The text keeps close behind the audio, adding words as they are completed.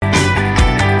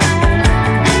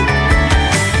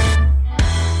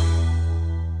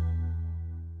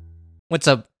What's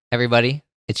up, everybody?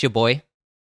 It's your boy.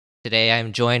 Today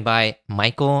I'm joined by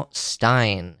Michael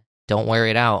Stein. Don't wear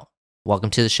it out. Welcome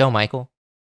to the show, Michael.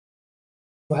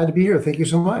 Glad to be here. Thank you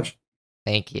so much.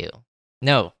 Thank you.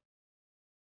 No,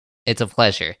 it's a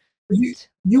pleasure.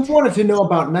 You wanted to know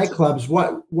about nightclubs.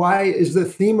 What? Why is the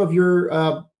theme of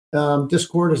your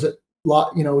Discord? Is it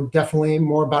definitely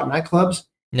more about nightclubs?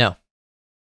 No,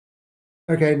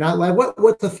 Okay, not like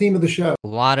what's the theme of the show? a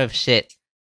lot of shit.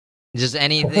 Just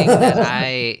anything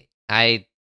that I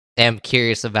am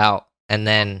curious about, and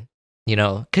then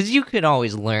because you could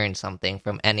always learn something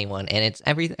from anyone, and it's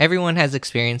everyone has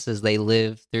experiences they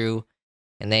live through,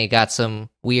 and they got some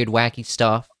weird, wacky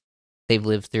stuff they've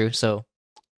lived through. So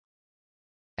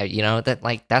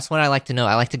that's what I like to know.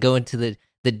 I like to go into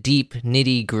the deep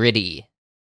nitty gritty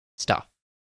stuff.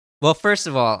 Well, first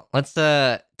of all, let's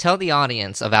tell the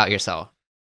audience about yourself.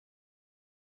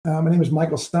 My name is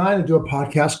Michael Stein. I do a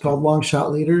podcast called Long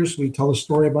Shot Leaders. We tell the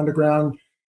story of underground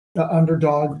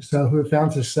underdogs who have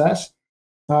found success.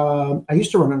 I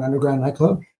used to run an underground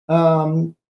nightclub.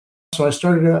 So I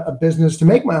started a business to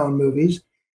make my own movies.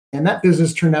 And that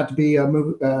business turned out to be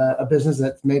a business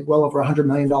that's made well over $100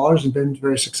 million and been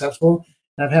very successful.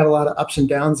 And I've had a lot of ups and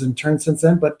downs and turns since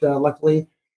then, but luckily,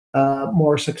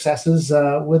 more successes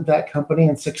with that company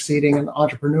and succeeding in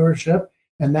entrepreneurship.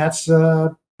 And that's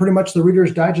pretty much the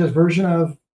Reader's Digest version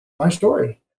of my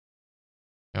story.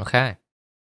 Okay.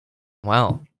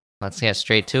 Well, let's get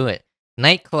straight to it.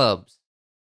 Nightclubs.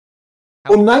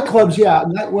 Well, nightclubs, yeah.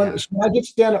 When I did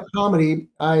stand-up comedy,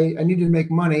 I needed to make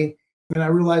money. And I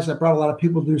realized I brought a lot of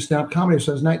people to do stand-up comedy.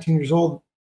 So I was 19 years old.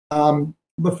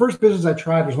 The first business I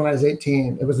tried was when I was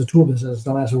 18. It was a tool business.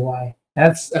 Don't ask me why.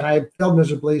 And I failed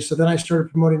miserably. So then I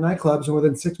started promoting nightclubs. And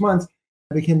within 6 months,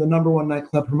 I became the number one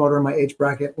nightclub promoter in my age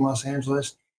bracket in Los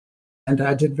Angeles. And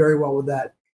I did very well with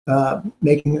that,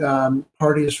 making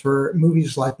parties for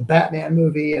movies like the Batman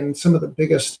movie and some of the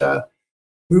biggest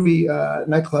movie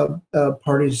nightclub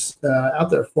parties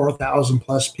out there, 4,000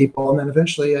 plus people. And then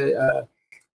eventually I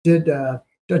did a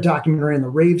documentary on the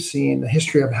rave scene, the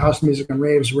history of house music and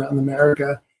raves around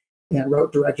America, and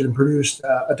wrote, directed, and produced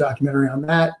a documentary on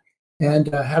that, and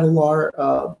had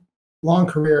a long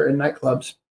career in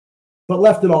nightclubs, but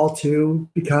left it all to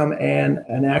become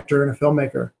an actor and a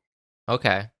filmmaker.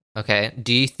 Okay. Okay.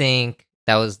 Do you think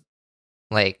that was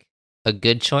like a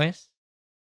good choice?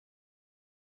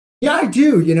 Yeah, I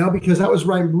do, because that was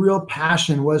my real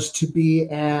passion, was to be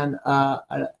an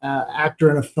actor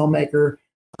and a filmmaker.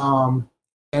 Um,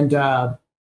 and I,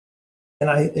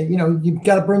 you've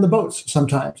got to burn the boats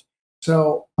sometimes.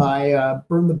 So I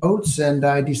burned the boats, and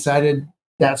I decided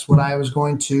that's what I was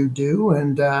going to do.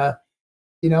 And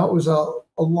it was a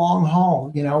long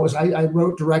haul. I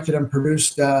wrote, directed, and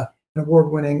produced an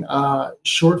award-winning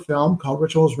short film called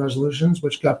Rituals Resolutions,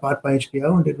 which got bought by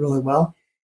HBO and did really well.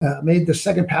 Made the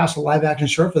second pass a live action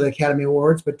short for the Academy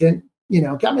Awards, but didn't,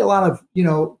 got me a lot of,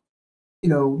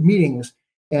 meetings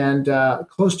and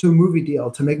close to a movie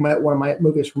deal to make one of my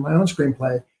movies for my own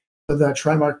screenplay with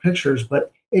Trimark Pictures,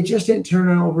 but it just didn't turn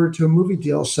over to a movie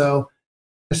deal. So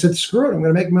I said, screw it, I'm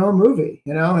going to make my own movie,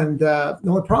 and the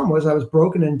only problem was I was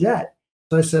broken in debt.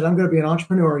 So I said, I'm going to be an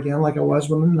entrepreneur again, like I was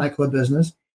when in the nightclub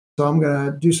business. So I'm going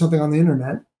to do something on the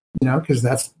internet, because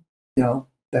I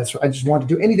just wanted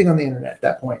to do anything on the internet at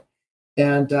that point.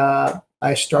 And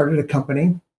I started a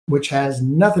company which has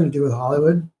nothing to do with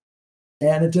Hollywood,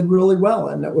 and it did really well.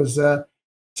 And it was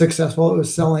successful. It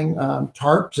was selling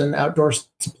tarps and outdoor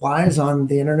supplies on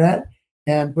the internet.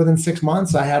 And within 6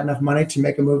 months, I had enough money to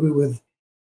make a movie with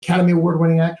Academy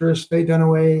Award-winning actress Faye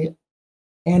Dunaway,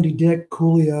 Andy Dick,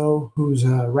 Coolio, who's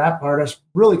a rap artist,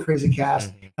 really crazy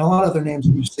cast, and a lot of other names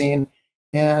that you've seen.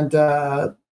 And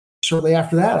shortly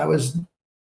after that, I was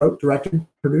wrote, directed,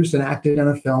 produced, and acted in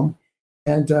a film.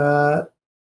 And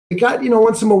it got,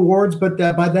 won some awards, but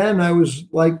by then I was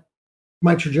like,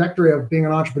 my trajectory of being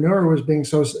an entrepreneur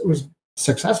was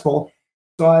successful.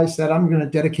 So I said, I'm going to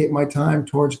dedicate my time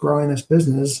towards growing this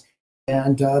business.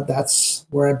 And that's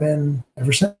where I've been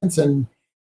ever since. And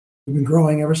we've been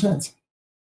growing ever since.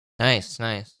 Nice,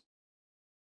 nice.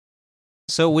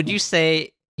 So would you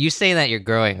say that you're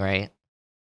growing, right?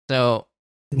 So,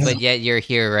 Yeah. but yet you're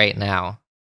here right now.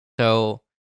 So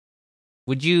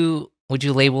would you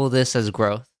label this as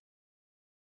growth?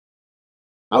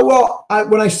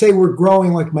 When I say we're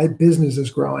growing, like my business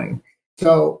is growing.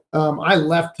 So I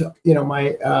left,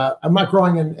 I'm not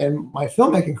growing in my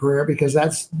filmmaking career because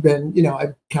that's been,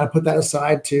 I kind of put that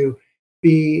aside to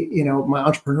be, my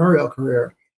entrepreneurial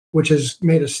career, which has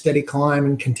made a steady climb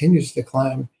and continues to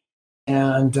climb.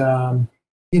 And,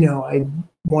 I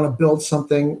want to build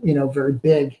something, very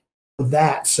big of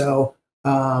that. So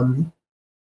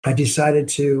I decided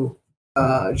to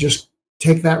just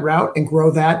take that route and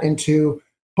grow that into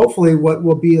hopefully what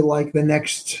will be like the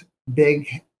next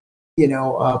big,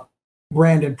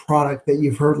 branded product that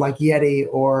you've heard, like Yeti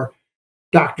or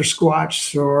Dr.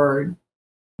 Squatch or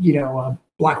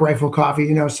Black Rifle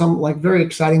Coffee. Some like very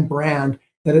exciting brand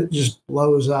that it just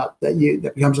blows up,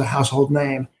 that becomes a household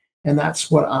name, and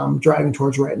that's what I'm driving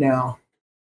towards right now.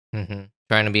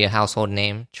 Trying to be a household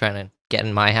name, trying to get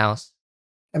in my house.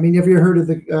 I mean, have you heard of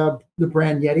the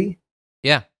brand Yeti?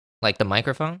 Yeah, like the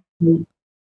microphone.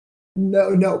 No,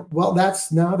 no. Well,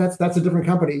 that's a different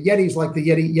company. Yeti's like the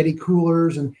Yeti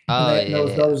coolers and Oh yeah,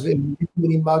 yeah. those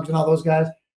mini mugs and all those guys.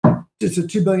 It's a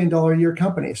 $2 billion a year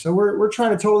company. So we're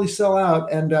trying to totally sell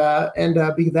out and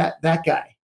be that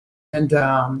guy. And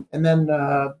then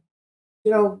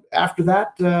after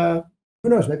that, who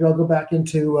knows? Maybe I'll go back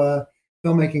into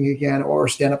filmmaking again or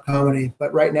stand up comedy.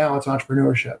 But right now, it's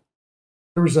entrepreneurship.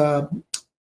 There was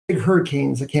big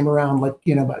hurricanes that came around like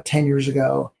about 10 years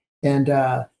ago, and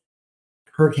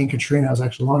Hurricane Katrina. I was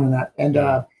actually along in that,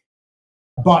 and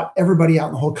bought everybody out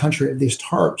in the whole country of these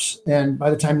tarps. And by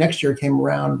the time next year came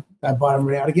around, I bought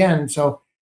everybody out again. So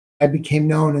I became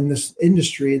known in this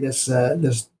industry. This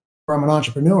from an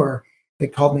entrepreneur. They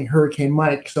called me Hurricane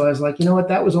Mike. So I was like, you know what?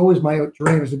 That was always my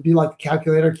dream, is to be like the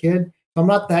calculator kid. I'm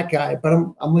not that guy, but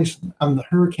I'm at least I'm the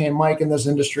Hurricane Mike in this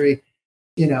industry,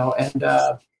 and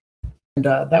that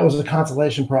was a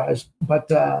consolation prize. But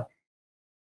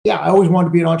yeah, I always wanted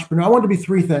to be an entrepreneur. I wanted to be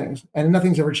three things, and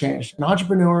nothing's ever changed: an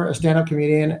entrepreneur, a stand-up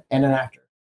comedian, and an actor.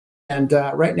 And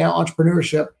right now,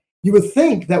 entrepreneurship, you would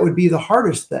think that would be the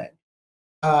hardest thing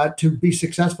to be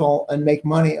successful and make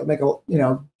money,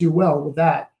 do well with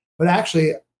that. But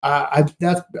actually, I've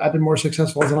been more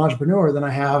successful as an entrepreneur than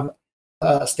I have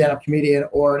a stand-up comedian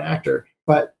or an actor.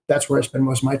 But that's where I spend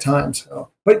most of my time. So,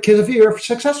 but because if you're a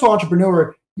successful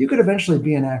entrepreneur, you could eventually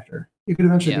be an actor. You could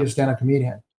eventually be a stand-up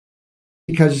comedian,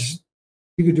 because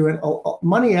you could do it.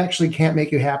 Money actually can't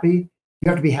make you happy. You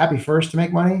have to be happy first to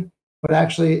make money. But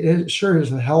actually, it sure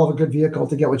is a hell of a good vehicle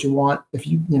to get what you want if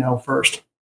you first.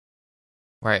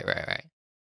 Right.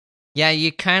 Yeah,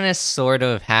 you kind of sort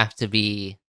of have to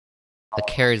be a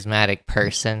charismatic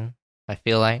person, I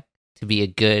feel like, to be a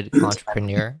good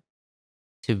entrepreneur,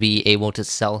 to be able to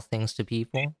sell things to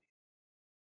people.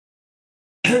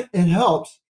 It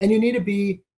helps. And you need to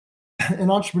be an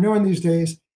entrepreneur in these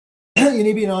days. You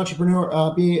need to be an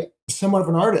entrepreneur, be somewhat of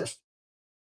an artist.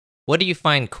 What do you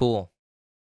find cool?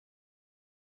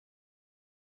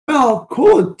 Well,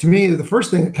 cool to me, the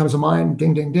first thing that comes to mind,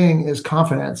 ding, ding, ding, is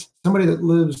confidence. Somebody that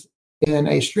lives in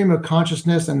a stream of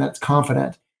consciousness and that's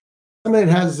confident. Somebody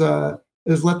that has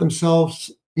let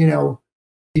themselves,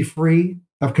 be free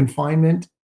of confinement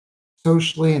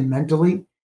socially and mentally.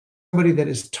 Somebody that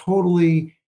is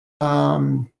totally,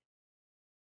 or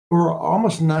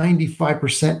almost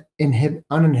 95%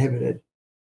 uninhibited.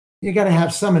 You got to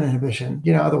have some inhibition,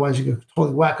 otherwise you go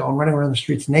totally wacko and running around the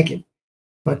streets naked.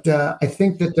 But I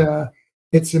think that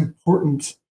it's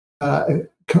important.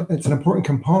 It's an important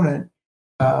component.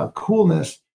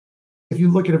 Coolness. If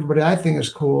you look at everybody I think is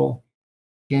cool,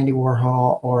 Andy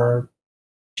Warhol or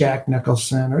Jack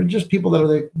Nicholson, or just people that are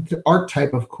the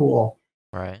archetype of cool.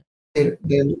 Right.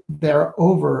 They're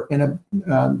over in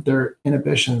their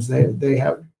inhibitions.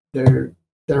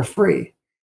 They're free,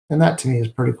 and that to me is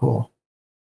pretty cool.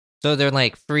 So they're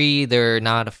like free. They're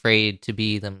not afraid to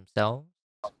be themselves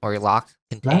or locked,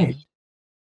 contained.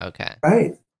 Right. Okay.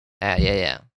 Right.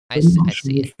 Yeah. I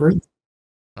see it. Free.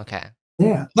 Okay.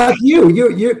 Yeah, like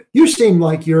you seem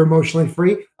like you're emotionally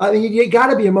free. I mean, you got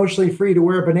to be emotionally free to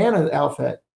wear a banana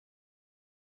outfit.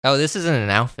 Oh, this isn't an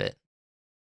outfit.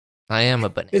 I am a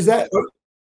banana. Is that?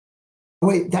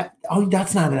 Wait,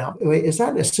 that's not an outfit. Wait, is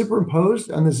that a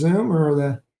superimposed on the Zoom or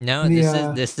the? No,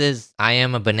 this is. I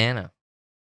am a banana.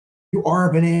 You are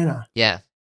a banana. Yeah.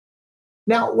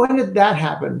 Now, when did that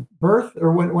happen? Birth,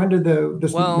 or when did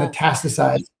this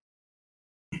metastasize?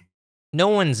 No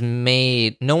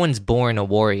one's born a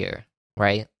warrior,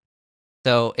 right?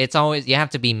 So it's always, you have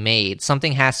to be made.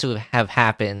 Something has to have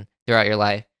happened throughout your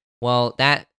life. Well,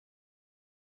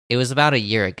 it was about a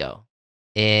year ago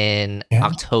in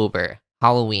October,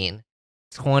 Halloween,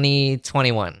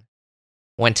 2021.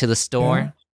 Went to the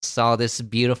store, saw this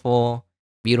beautiful,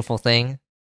 beautiful thing,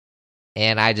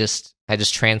 and I just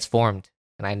transformed,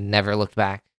 and I never looked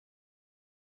back.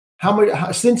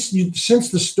 Since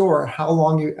the store,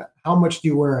 how much do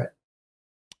you wear it?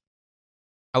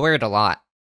 I wear it a lot.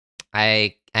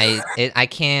 I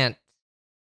can't.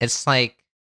 It's like,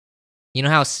 you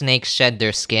know how snakes shed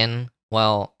their skin?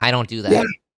 Well, I don't do that. Yeah.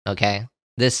 Okay,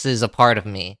 this is a part of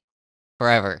me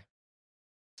forever.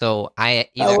 So I I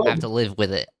either love have to live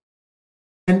with it.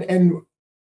 and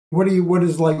what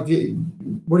is like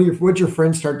what'd your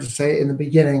friends start to say in the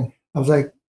beginning? I was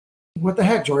like, what the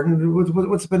heck, Jordan?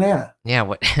 What's banana? Yeah,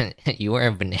 what you wear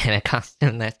a banana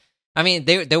costume? That I mean,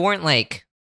 they weren't like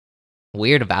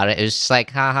weird about it. It was just like,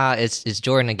 haha, it's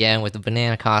Jordan again with the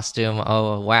banana costume.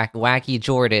 Oh, wacky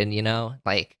Jordan, you know?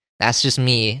 Like that's just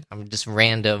me. I'm just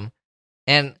random.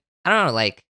 And I don't know,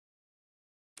 like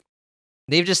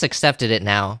they've just accepted it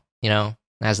now, you know,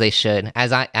 as they should,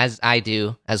 as I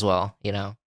do as well, you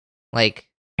know. Like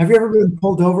Have you ever been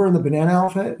pulled over in the banana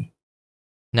outfit?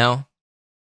 no.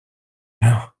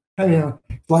 No.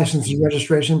 License and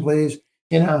registration, please.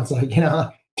 It's like,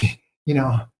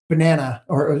 banana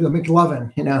or the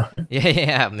McLovin, Yeah,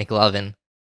 yeah, McLovin.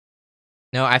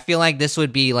 No, I feel like this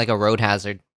would be like a road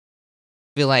hazard.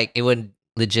 I feel like it would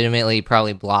legitimately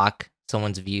probably block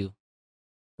someone's view.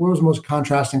 Where was the most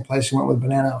contrasting place you went with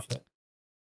banana outfit?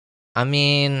 I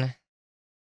mean,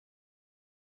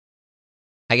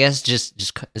 I guess just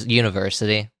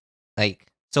university, like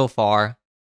so far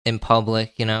in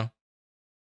public, you know.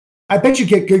 I bet you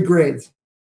get good grades.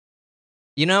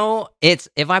 You know, it's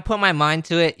if I put my mind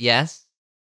to it, yes,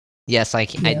 yes, I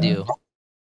Yeah. do.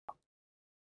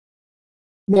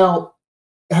 Now,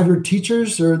 have your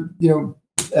teachers or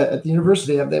at the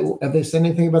university have they said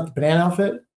anything about the banana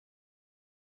outfit?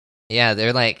 Yeah,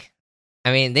 they're like,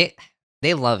 I mean,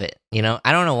 they love it, you know.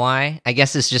 I don't know why. I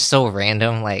guess it's just so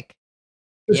random. Like,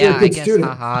 Because yeah, they're a I good guess, student.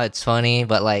 haha, it's funny,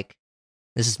 but like,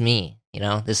 this is me, you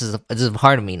know. This is a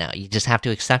part of me now. You just have to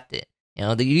accept it. You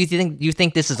know, you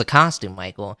think this is a costume,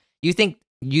 Michael. You think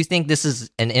this is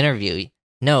an interview.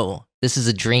 No, this is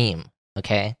a dream.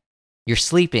 Okay, you're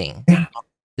sleeping. Yeah.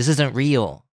 This isn't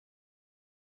real,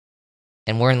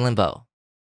 and we're in limbo.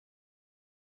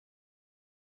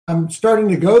 I'm starting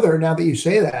to go there now that you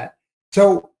say that.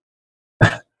 So,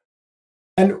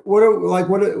 and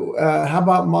how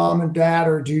about mom and dad,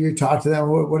 or do you talk to them?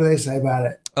 What do they say about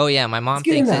it? Oh yeah, my Let's mom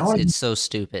get in thinks that one. it's so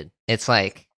stupid. It's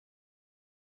like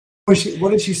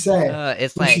What did she say?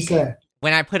 it's What did she like say?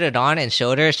 when I put it on and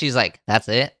showed her, she's like, "That's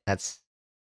it. That's."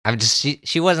 I'm just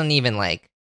she wasn't even like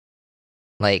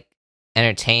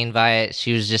entertained by it.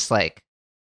 She was just like,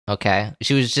 okay.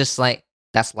 She was just like,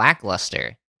 that's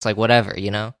lackluster. It's like whatever, you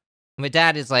know. My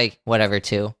dad is like whatever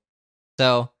too.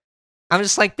 So I'm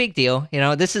just like big deal, you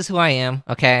know. This is who I am.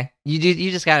 Okay, you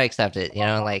just gotta accept it, you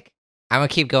know. Like I'm gonna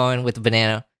keep going with the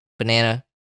banana.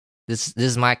 This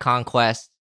is my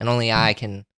conquest, and only I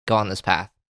can go on this path.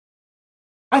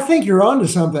 I think you're onto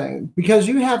something because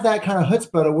you have that kind of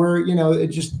chutzpah where it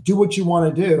just do what you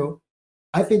want to do.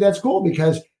 I think that's cool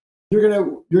because you're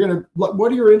gonna.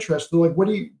 What are your interests? Like,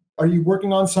 are you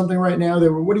working on something right now?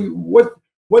 That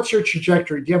what's your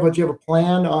trajectory? Do you have a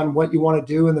plan on what you want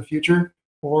to do in the future,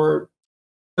 or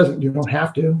doesn't you don't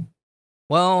have to?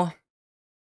 Well,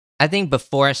 I think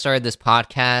before I started this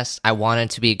podcast, I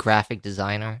wanted to be a graphic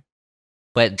designer.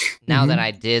 But now that Mm-hmm.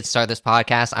 I did start this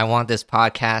podcast, I want this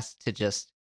podcast to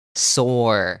just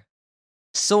soar,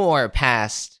 soar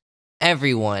past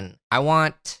everyone.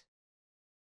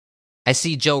 I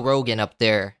see Joe Rogan up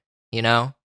there, you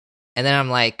know? And then I'm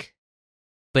like,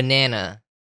 banana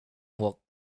will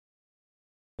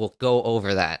will go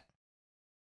over that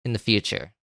in the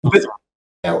future.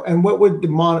 And what would the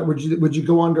mon would you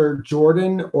go under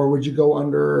Jordan or would you go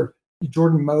under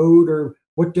Jordan mode or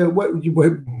what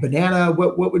banana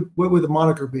what would the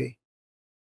moniker be?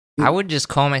 I would just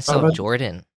call Thought myself about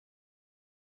Jordan.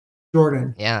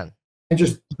 Jordan Yeah. and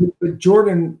just but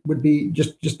Jordan would be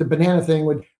just the banana thing.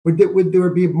 Would there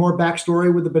be more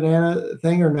backstory with the banana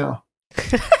thing or no?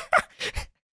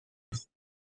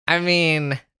 I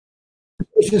mean,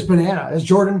 It's just banana. It's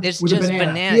Jordan it's with a just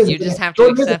banana. banana. He is a You just banana. have to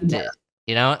Jordan is a accept banana. it.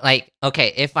 You know, like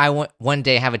okay, if I one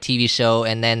day have a TV show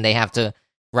and then they have to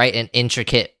write an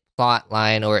intricate plot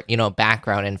line or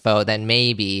background info, then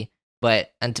maybe.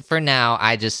 But for now,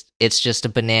 it's just a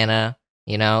banana.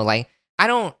 You know, like I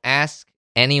don't ask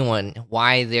anyone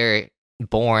why they're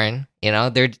born. You know,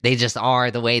 they just are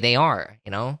the way they are.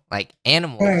 You know, like Right.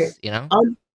 animals. You know.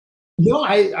 No,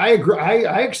 I agree.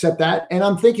 I accept that, and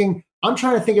I'm trying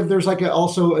to think if there's like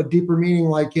also a deeper meaning,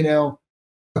 like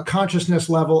a consciousness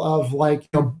level of like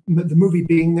the movie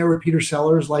Being There with Peter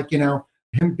Sellers, like him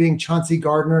being Chauncey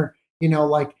Gardner.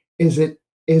 Like is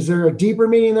there a deeper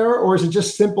meaning there, or is it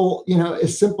just simple?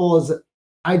 As simple as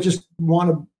I just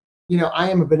want to, I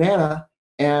am a banana,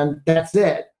 and that's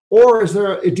it. Or is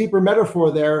there a deeper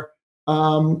metaphor there?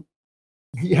 Um,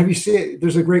 have you seen it?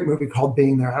 There's a great movie called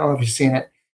Being There. I don't know if you've seen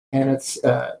it, and I it's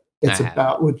haven't.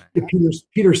 about with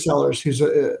Peter Sellers, who's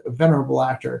a venerable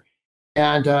actor,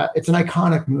 and it's an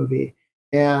iconic movie.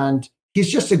 And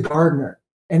he's just a gardener.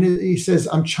 And he says,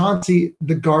 I'm Chauncey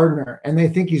the gardener. And they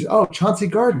think he's, oh, Chauncey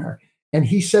Gardner. And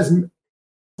he says,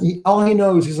 all he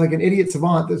knows, he's like an idiot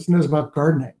savant that knows about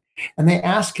gardening. And they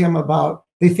ask him about,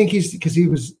 they think he's, because he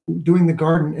was doing the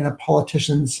garden in a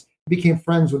politician's, became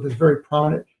friends with this very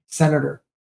prominent senator.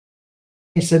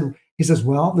 He says,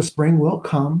 well, the spring will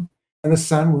come and the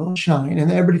sun will shine. And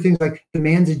everybody thinks like the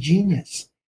man's a genius.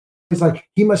 It's like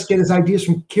he must get his ideas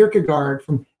from Kierkegaard,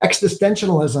 from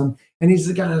existentialism, and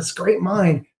he's got this great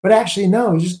mind. But actually,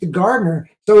 no, he's just a gardener.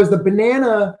 So is the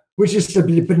banana, which is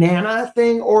the banana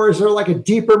thing, or is there like a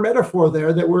deeper metaphor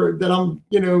there that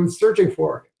I'm searching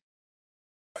for?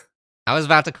 I was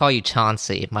about to call you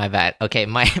Chauncey. My bad. Okay,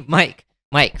 Mike.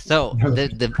 So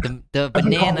the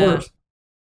banana,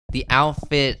 the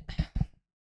outfit,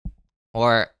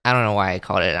 or I don't know why I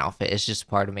called it an outfit. It's just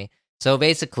part of me. So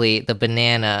basically, the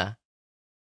banana.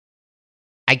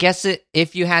 I guess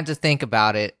if you had to think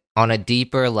about it on a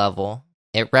deeper level,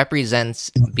 it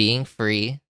represents being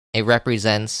free. It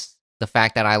represents the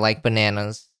fact that I like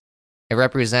bananas. It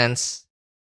represents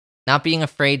not being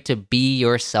afraid to be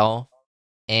yourself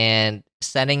and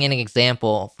setting an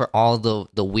example for all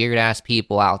the weird ass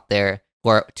people out there who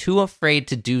are too afraid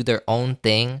to do their own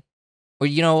thing,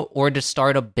 or to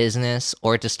start a business,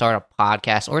 or to start a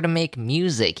podcast, or to make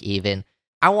music even.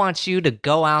 I want you to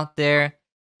go out there.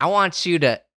 I want you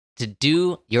to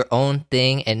do your own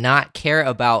thing and not care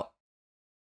about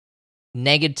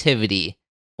negativity,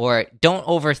 or don't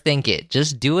overthink it.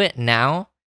 Just do it now.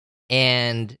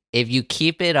 And if you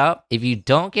keep it up, if you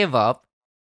don't give up,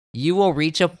 you will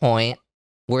reach a point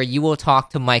where you will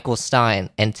talk to Michael Stein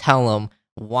and tell him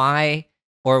why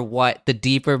or what the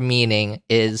deeper meaning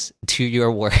is to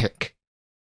your work.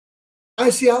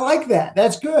 I see. I like that.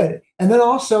 That's good. And then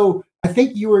also, I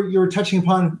think you were touching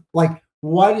upon like,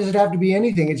 why does it have to be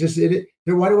anything? It's just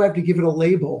why do I have to give it a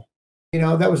label?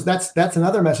 That's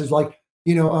another message. Like,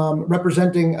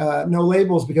 representing no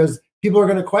labels, because people are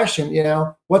going to question,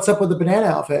 what's up with the banana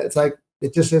outfit? It's like,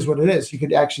 it just is what it is. You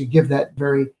could actually give that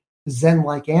very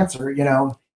Zen-like answer.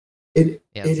 It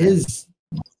is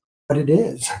what it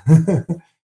is.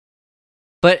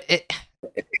 But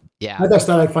yeah. I just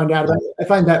thought I'd find out about it. I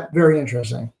find that very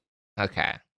interesting.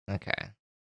 Okay.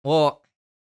 Well,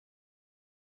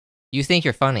 you think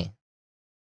you're funny?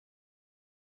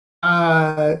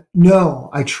 No,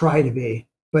 I try to be,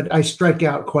 but I strike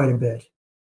out quite a bit.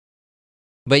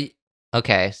 But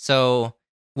okay, so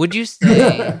would you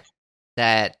say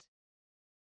that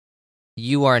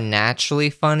you are naturally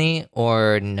funny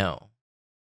or no?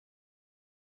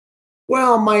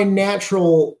 Well, my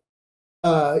natural,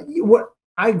 what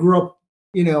I grew up,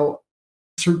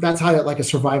 that's how like a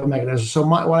survival mechanism. So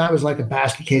when I was like a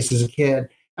basket case as a kid,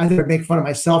 I either make fun of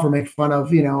myself or make fun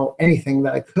of, anything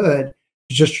that I could,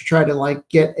 just to try to like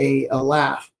get a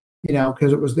laugh,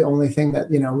 because it was the only thing that,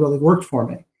 really worked for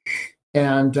me.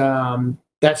 And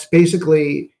that's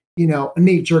basically, a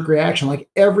knee-jerk reaction. Like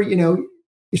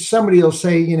somebody will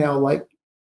say, like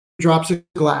drops a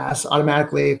glass,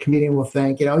 automatically a comedian will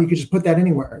think, you could just put that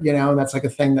anywhere, and that's like a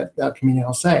thing that a comedian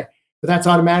will say. But that's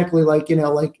automatically like,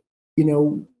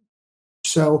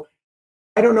 so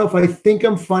I don't know if I think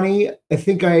I'm funny. I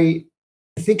think I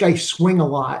swing a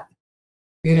lot,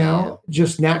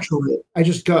 just naturally. I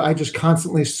just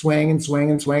constantly swing and swing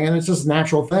and swing. And it's just a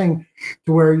natural thing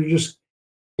to where you just,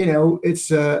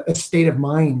 it's a state of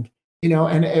mind,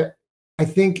 and I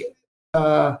think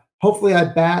hopefully I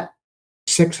bat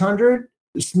 600,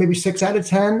 maybe 6 out of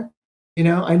 10. I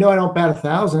know I don't bat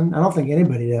 1,000. I don't think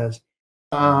anybody does.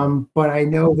 But I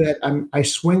know that I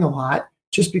swing a lot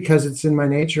just because it's in my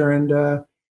nature, and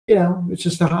it's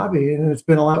just a hobby, and it's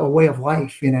been a way of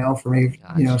life, for me,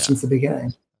 Gotcha. since the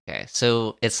beginning. Okay,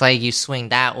 so it's like you swing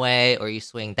that way or you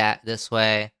swing this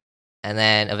way, and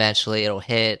then eventually it'll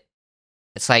hit.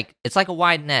 It's like a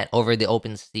wide net over the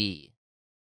open sea.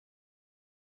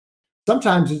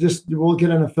 Sometimes we'll get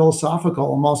in a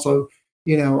philosophical. I'm also,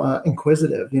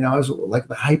 inquisitive. I was like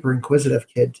the hyper inquisitive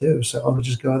kid too. So I'll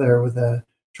just go there with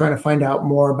trying to find out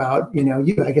more about,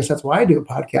 you. I guess that's why I do a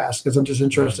podcast, because I'm just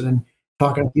interested in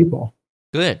talking to people.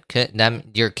 Good.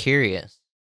 You're curious.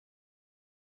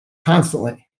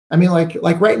 Constantly. I mean,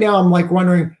 like right now, I'm like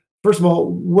wondering, first of all,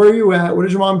 where are you at? What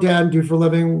does your mom and dad do for a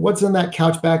living? What's in that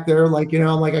couch back there? Like,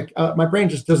 I'm like, my brain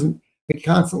just doesn't, it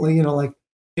constantly,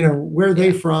 where are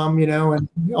they from, and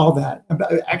all that.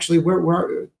 Actually,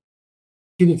 where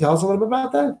can you tell us a little bit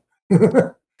about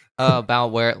that?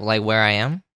 About where I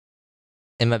am?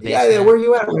 In my basement? Yeah, where are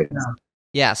you at right now?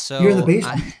 Yeah, so you're in the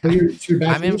basement.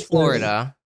 I'm in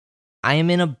Florida. I am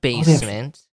in a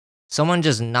basement. Someone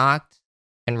just knocked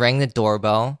and rang the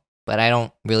doorbell. but I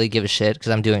don't really give a shit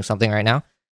because I'm doing something right now.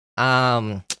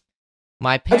 Um,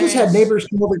 my I just had parents neighbors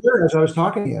come over here as I was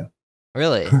talking to you.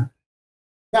 really,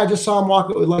 Yeah, I just saw him walk,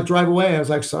 like drive away. I was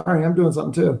like, sorry, I'm doing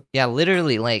something too. yeah,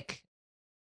 literally, like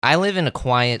I live in a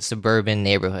quiet suburban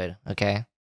neighborhood. Okay,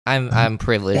 I'm Yeah.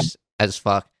 privileged as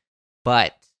fuck,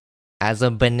 but as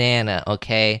a banana,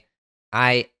 okay,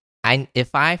 I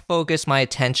if I focus my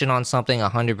attention on something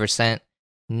 100%,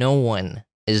 no one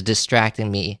is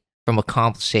distracting me from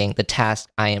accomplishing the task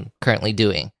I am currently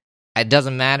doing. It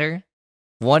doesn't matter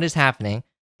what is happening.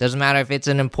 Doesn't matter if it's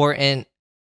an important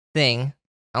thing,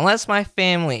 unless my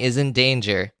family is in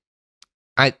danger.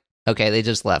 I okay, they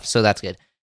just left, so that's good.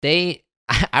 They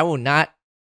I will not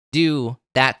do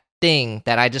that thing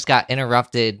that I just got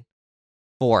interrupted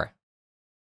for.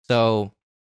 So,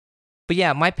 but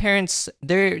yeah, my parents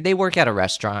they work at a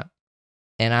restaurant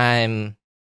and I'm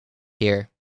here.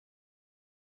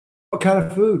 What kind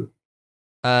of food?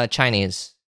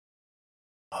 Chinese.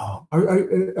 Oh,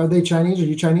 are they Chinese? Are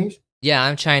you Chinese? Yeah,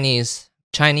 I'm Chinese.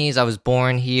 Chinese, I was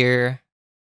born here.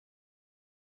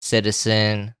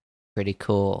 Citizen. Pretty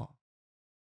cool.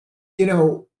 You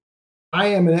know, I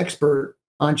am an expert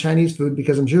on Chinese food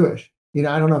because I'm Jewish. You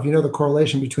know, I don't know if you know the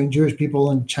correlation between Jewish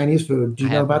people and Chinese food. Do I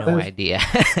you know have about no this? idea.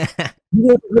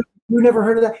 You never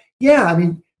heard of that? Yeah, I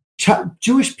mean,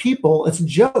 Jewish people. It's a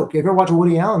joke. If you ever watch a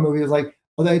Woody Allen movie, it's like,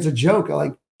 oh, it's a joke.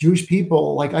 Like Jewish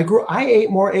people. Like I ate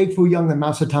more egg foo young than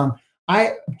Mao Zedong.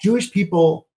 Jewish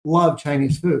people love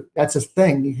Chinese food. That's a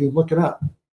thing. You can look it up.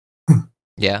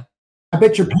 Yeah. I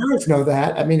bet your parents know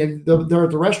that. I mean, if they're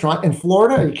at the restaurant in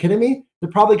Florida. Are you kidding me? They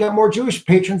probably got more Jewish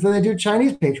patrons than they do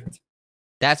Chinese patrons.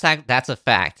 That's a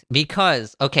fact.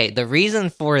 Because okay, the reason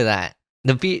for that,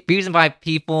 reason why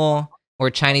people or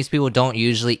Chinese people don't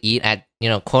usually eat at,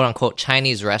 quote unquote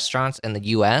Chinese restaurants in the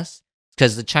US,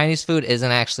 because the Chinese food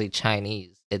isn't actually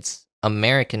Chinese. It's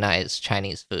Americanized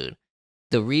Chinese food.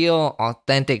 The real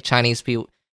authentic Chinese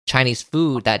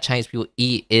food that Chinese people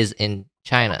eat is in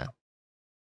China.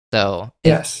 So,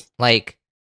 Yes.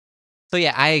 so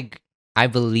yeah, I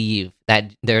believe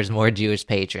that there's more Jewish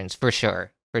patrons for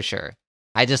sure, for sure.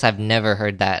 I just have never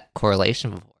heard that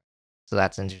correlation before, so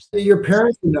that's interesting. Your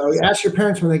parents, ask your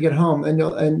parents when they get home, and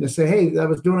they'll say, "Hey, I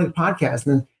was doing a podcast,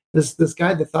 and this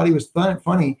guy that thought he was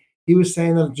funny, he was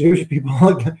saying that Jewish people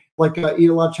eat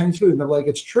a lot of Chinese food." And they're like,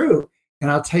 "It's true," and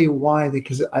I'll tell you why.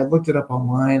 Because I looked it up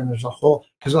online, and there's a whole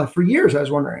because like for years I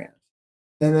was wondering it,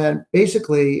 and then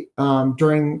basically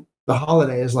during the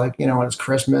holidays, like when it's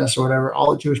Christmas or whatever,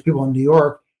 all the Jewish people in New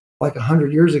York, like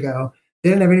 100 years ago, they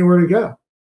didn't have anywhere to go,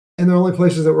 and the only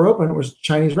places that were open was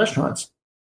Chinese restaurants.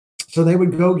 So they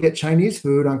would go get Chinese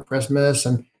food on Christmas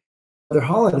and other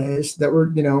holidays that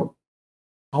were,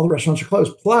 all the restaurants are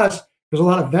closed. Plus, there's a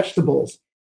lot of vegetables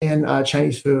in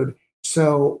Chinese food.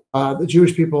 So the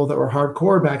Jewish people that were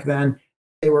hardcore back then,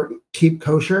 they were keep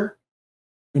kosher,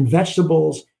 and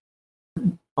vegetables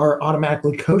are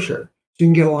automatically kosher. So you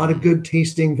can get a lot of good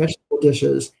tasting vegetable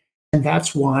dishes. And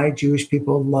that's why Jewish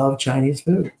people love Chinese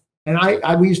food. And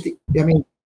we used to, I mean,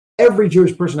 every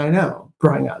Jewish person I know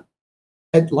growing up,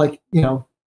 at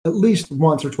at least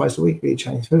once or twice a week we eat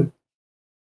Chinese food.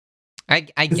 I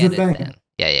get it, man.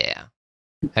 Yeah.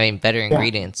 I mean, better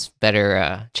ingredients,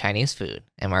 better Chinese food.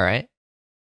 Am I right?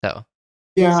 So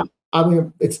yeah, I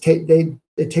mean, it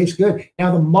tastes good.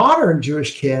 Now the modern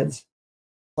Jewish kids,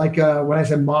 like when I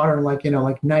said modern, like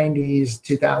 90s,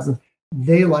 2000s,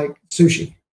 they like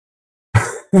sushi.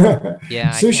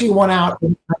 Yeah, sushi won out.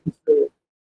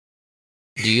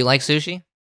 Do you like sushi?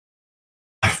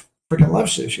 Freaking love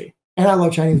sushi, and I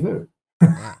love Chinese food.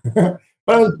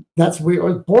 But that's weird. I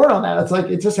was born on that. It's like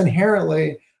it's just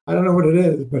inherently. I don't know what it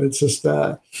is, but it's just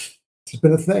it's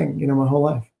been a thing, my whole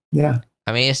life. Yeah.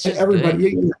 I mean, it's just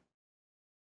everybody.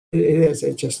 It is.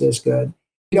 It just is good.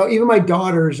 Even my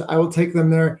daughters, I will take them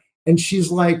there, and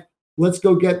she's like, "Let's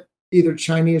go get either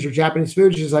Chinese or Japanese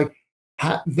food." She's like,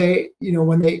 "They,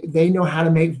 when they know how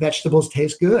to make vegetables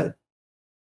taste good."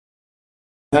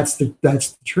 That's the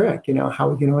trick,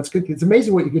 how it's good. It's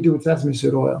amazing what you could do with sesame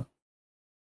seed oil.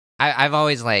 I've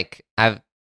always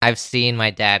I've seen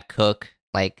my dad cook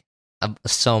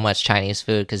so much Chinese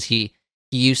food because he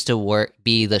used to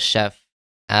be the chef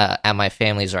at my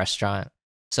family's restaurant.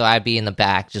 So I'd be in the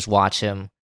back, just watch him,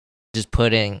 just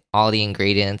putting all the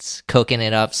ingredients, cooking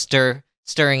it up, stirring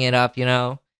it up.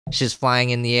 It's just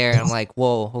flying in the air. And I'm like,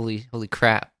 whoa, holy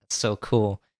crap, it's so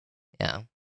cool. Yeah.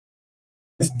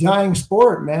 It's dying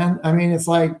sport, man. I mean, it's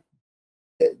like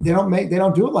they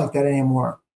don't do it like that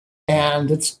anymore.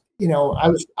 And it's I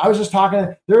was just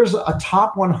talking. There's a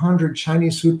top 100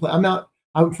 Chinese food place.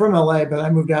 I'm from LA, but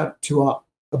I moved out to up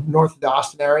north of the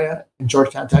Austin area in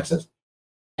Georgetown, Texas.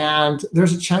 And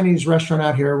there's a Chinese restaurant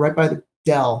out here right by the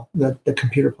Dell, the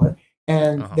computer plant.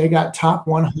 And they got top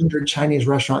 100 Chinese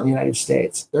restaurant in the United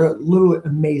States. They're literally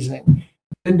amazing.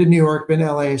 Been to New York, been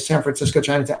to LA, San Francisco,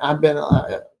 Chinatown. I've been,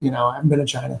 I haven't been to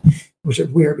China, which is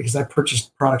weird because I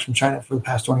purchased products from China for the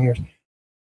past 20 years.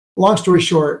 Long story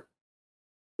short,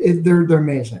 they're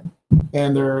amazing,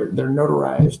 and they're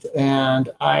notarized. And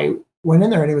I went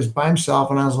in there, and he was by himself,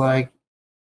 and I was like,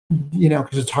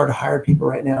 because it's hard to hire people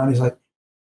right now. And he's like,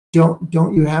 don't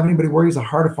you have anybody working? It's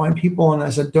hard to find people. And I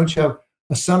said, don't you have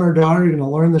a son or daughter you're going to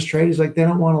learn this trade? He's like, they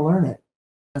don't want to learn it.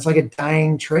 It's like a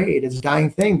dying trade. It's a dying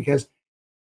thing because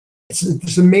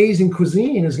this amazing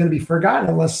cuisine is going to be forgotten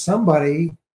unless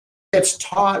somebody gets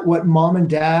taught what mom and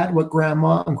dad, what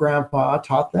grandma and grandpa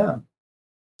taught them.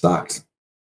 Sucks.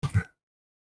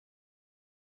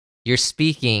 You're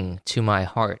speaking to my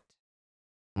heart,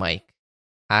 Mike.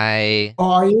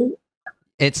 Are you?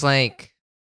 It's like,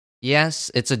 yes,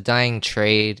 it's a dying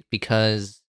trade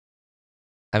because,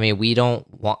 we don't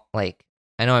want,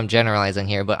 I know I'm generalizing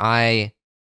here, but I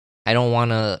don't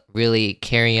want to really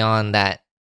carry on that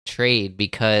trade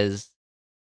because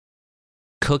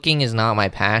cooking is not my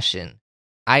passion.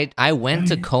 I went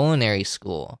to culinary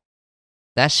school.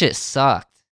 That shit sucked.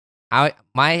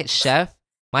 My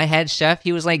head chef,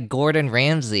 he was like Gordon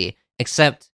Ramsay,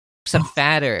 except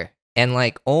fatter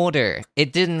and older.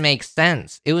 It didn't make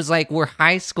sense. It was like we're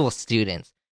high school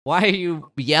students. Why are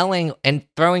you yelling and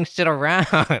throwing shit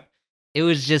around? It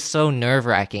was just so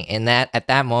nerve-wracking. And at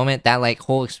that moment, that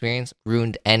whole experience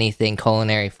ruined anything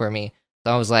culinary for me.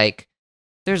 So I was like,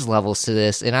 there's levels to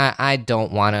this, and I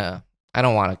don't want to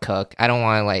cook. I don't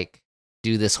want to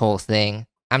do this whole thing.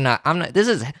 I'm not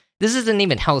this isn't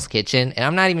even Hell's Kitchen, and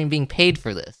I'm not even being paid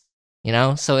for this.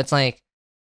 So it's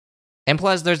and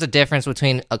plus there's a difference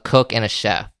between a cook and a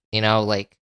chef.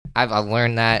 I've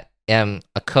learned that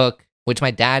a cook, which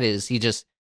my dad is, he just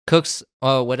cooks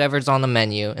whatever's on the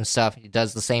menu and stuff. He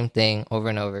does the same thing over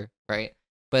and over, right?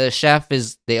 But a chef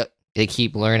is they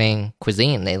keep learning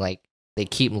cuisine. They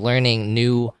keep learning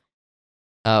new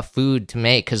food to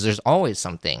make because there's always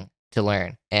something to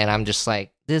learn. And I'm just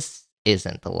like, this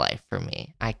isn't the life for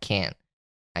me. I can't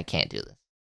do this.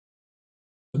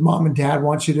 Mom and dad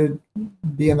want you to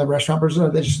be in the restaurant business,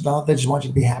 or they just want you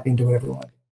to be happy and do whatever you want?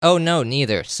 Oh no,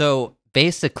 neither. So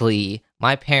basically,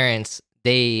 my parents,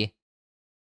 they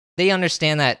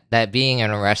understand that being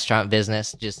in a restaurant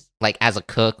business, just as a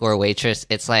cook or a waitress,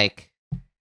 it's they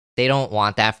don't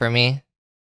want that for me.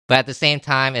 But at the same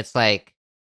time, it's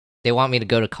they want me to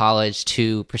go to college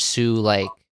to pursue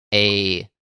get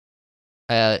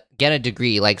a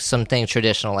degree, something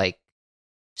traditional,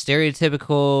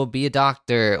 stereotypical, be a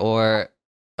doctor, or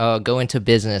go into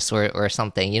business or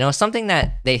something. Something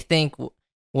that they think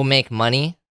will make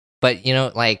money. But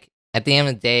at the end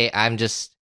of the day, I'm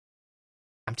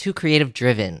too creative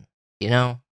driven.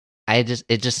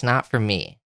 It's just not for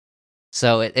me.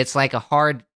 So it's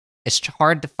it's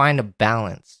hard to find a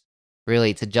balance,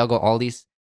 really, to juggle all these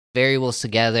variables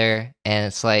together. And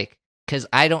it's because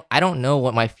I don't know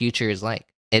what my future is like.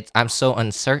 I'm so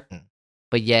uncertain,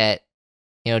 but yet,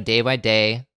 day by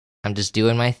day, I'm just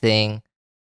doing my thing.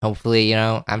 Hopefully,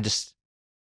 hopefully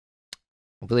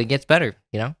it gets better,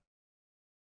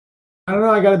 I don't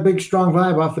know. I got a big, strong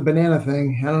vibe off the banana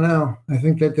thing. I don't know. I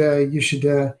think that you should,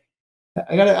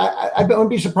 I wouldn't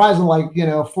be surprised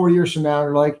in 4 years from now,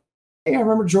 you're like, hey, I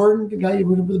remember Jordan, the guy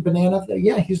with the banana thing.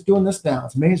 Yeah, he's doing this now.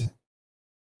 It's amazing.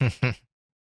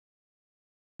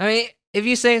 If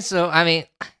you say so.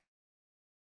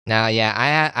 No,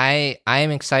 yeah, I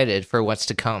am excited for what's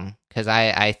to come because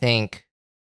I think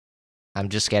I'm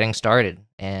just getting started,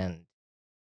 and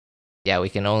yeah, we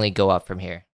can only go up from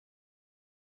here.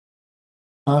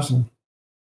 Awesome.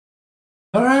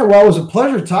 All right. Well, it was a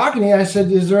pleasure talking to you. I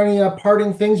said, is there any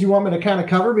parting things you want me to kind of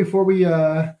cover before we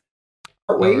part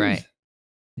ways? All right.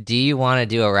 Do you want to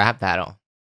do a rap battle?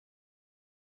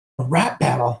 A rap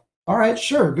battle? All right,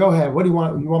 sure. Go ahead. What do you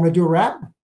want? You want me to do a rap?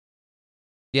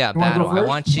 Yeah, battle. I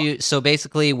want you. So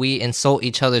basically, we insult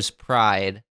each other's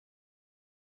pride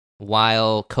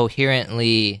while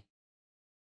coherently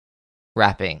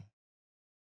rapping.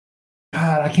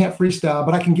 God, I can't freestyle,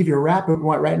 but I can give you a rap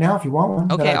right now if you want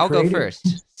one. Okay, I'll go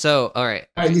first. So, all right.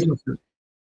 All right, you go first.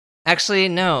 Actually,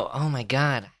 no. Oh my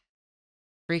God.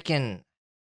 Freaking.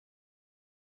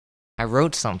 I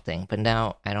wrote something, but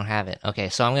now I don't have it. Okay,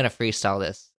 so I'm going to freestyle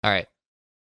this. All right.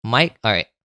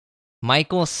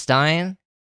 Michael Stein,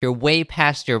 you're way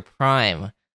past your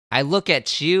prime. I look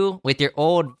at you with your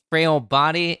old, frail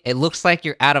body. It looks like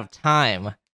you're out of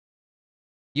time.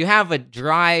 You have a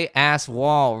dry-ass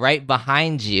wall right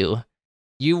behind you.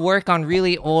 You work on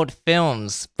really old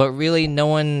films, but really no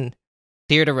one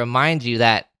here to remind you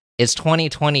that it's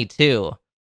 2022.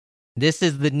 This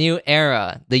is the new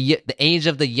era, the age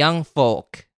of the young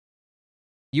folk.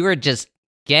 You are just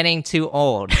getting too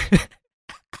old.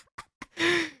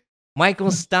 Michael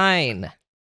Stein,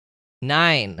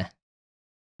 9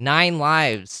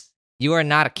 lives. You are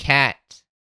not a cat.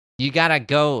 You gotta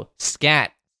go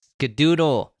scat,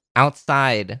 skadoodle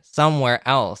outside somewhere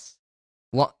else.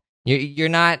 You're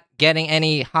not getting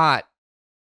any hot.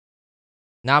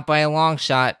 Not by a long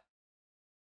shot.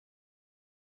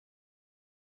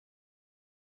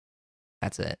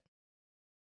 That's it.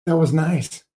 That was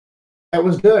nice. That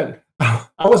was good. I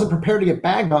wasn't prepared to get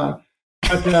bagged on,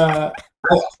 but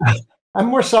I'm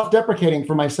more self-deprecating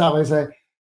for myself. I say,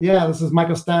 yeah, this is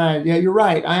Michael Stein. Yeah, you're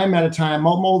right. I am out of time.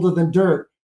 I'm older than dirt.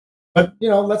 But,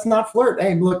 let's not flirt.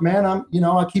 Hey, look, man,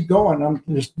 I keep going. I'm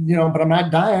just, but I'm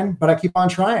not dying, but I keep on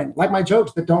trying. Like my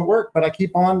jokes that don't work, but I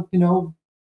keep on,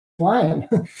 flying.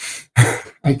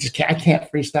 I can't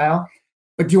freestyle.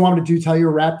 But do you want me to tell you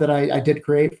a rap that I did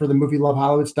create for the movie Love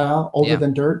Hollywood Style, older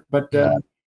than dirt, but,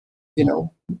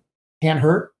 can't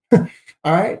hurt.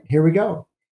 All right, here we go.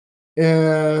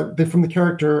 From the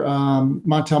character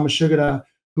Montel Meshuggah,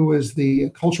 who is the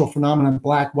cultural phenomenon,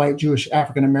 Black, white, Jewish,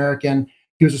 African American.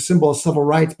 He was a symbol of civil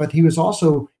rights, but he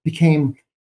became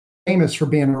famous for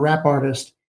being a rap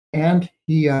artist. And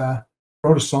he wrote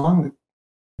a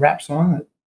rap song,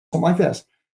 something like this.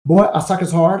 Boy, I suck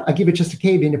as hard. I give it just a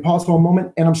cave in. You pause for a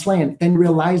moment and I'm slaying. Then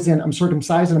realize I'm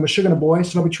circumcised and I'm a sugar boy,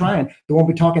 so don't be trying. They won't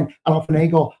be talking. I don't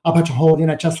finagle. I'll put your hole in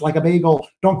that chest like a bagel.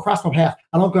 Don't cross my path.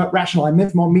 I don't go rational. I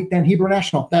mince more meat than Hebrew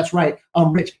national. That's right.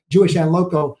 I'm rich, Jewish, and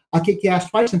loco. I'll kick your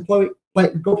ass twice and go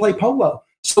play polo.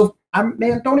 So,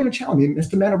 man, don't even challenge me.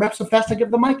 Mr. Man, I rap so fast I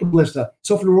give the mic a blister.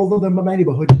 So for the rule of my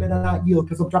neighborhood, you better not yield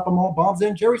because I'm dropping more bombs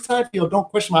in Jerry Seinfeld. Don't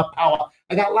question my power.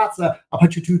 I got lots of, I'll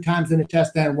put you 2 times in the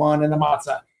chest and 1 in the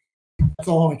matzah. That's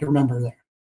all I can remember there.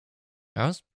 That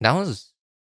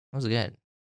was good.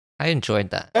 I enjoyed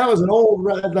that. That was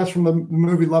that's from the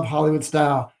movie Love Hollywood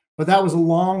Style, but that was a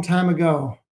long time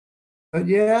ago. But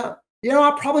yeah,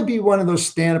 I'll probably be one of those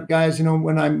stand-up guys.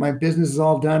 When my business is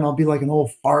all done, I'll be like an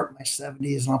old fart in my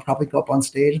 70s, and I'll probably go up on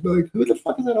stage and be like, "Who the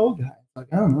fuck is that old guy?"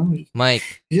 Like, I don't know.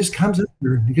 Mike, he just comes up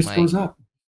there and he just goes up.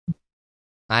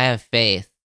 I have faith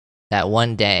that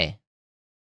one day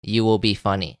you will be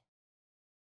funny.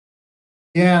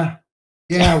 Yeah,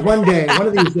 one day, one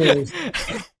of these days.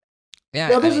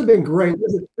 Yeah, this has been great.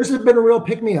 This has been a real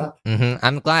pick-me-up. Mm-hmm.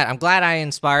 I'm glad I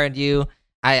inspired you.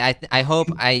 I hope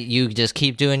you just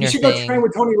keep doing your thing. You should go train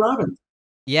with Tony Robbins.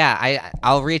 Yeah,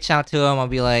 I'll reach out to him. I'll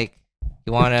be like,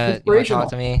 you wanna talk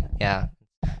to me? Yeah.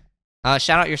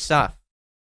 Shout out your stuff.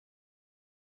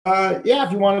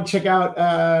 If you want to check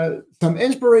out some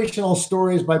inspirational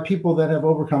stories by people that have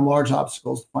overcome large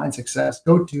obstacles to find success,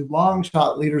 go to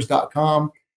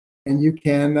longshotleaders.com and you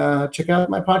can check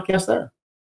out my podcast there.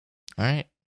 All right.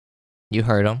 You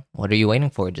heard them. What are you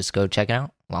waiting for? Just go check it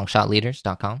out.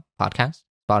 longshotleaders.com, podcast,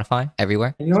 Spotify,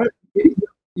 everywhere. And you don't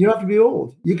have to be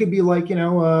old. You could be like,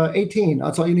 18.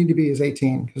 That's all you need to be is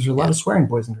 18 because there's a lot of swearing,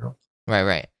 boys and girls.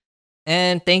 Right.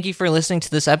 And thank you for listening to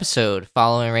this episode.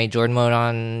 Follow and rate Jordan Mode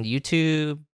on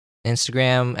YouTube,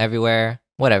 Instagram, everywhere,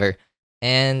 whatever.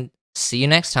 And see you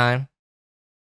next time.